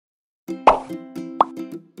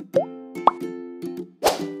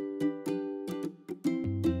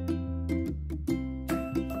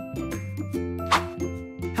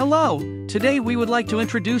Hello, today we would like to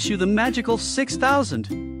introduce you the MAGICL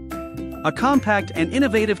 6000, a compact and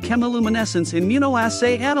innovative chemiluminescence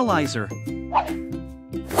immunoassay analyzer.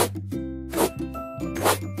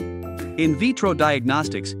 In vitro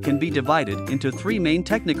diagnostics can be divided into three main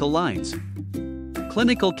technical lines: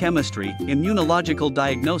 clinical chemistry, immunological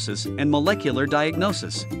diagnosis, and molecular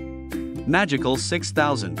diagnosis. MAGICL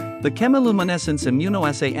 6000, the chemiluminescence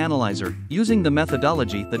immunoassay analyzer, using the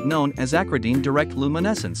methodology that known as acridine direct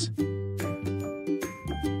luminescence.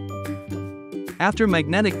 After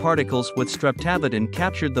magnetic particles with streptavidin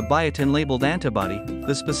captured the biotin-labeled antibody,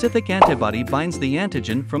 the specific antibody binds the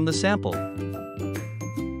antigen from the sample.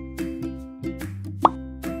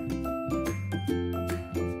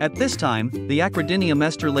 At this time, the acridinium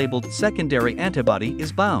ester-labeled secondary antibody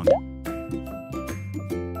is bound.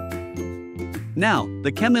 Now,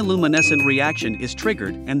 the chemiluminescent reaction is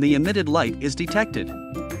triggered and the emitted light is detected.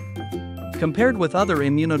 Compared with other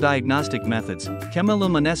immunodiagnostic methods,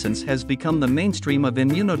 chemiluminescence has become the mainstream of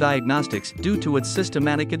immunodiagnostics due to its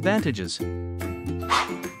systematic advantages.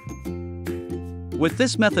 With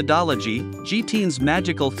this methodology, Getein's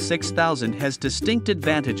MAGICL 6000 has distinct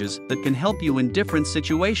advantages that can help you in different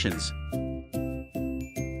situations.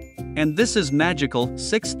 And this is MAGICL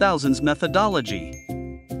 6000's methodology.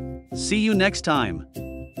 See you next time.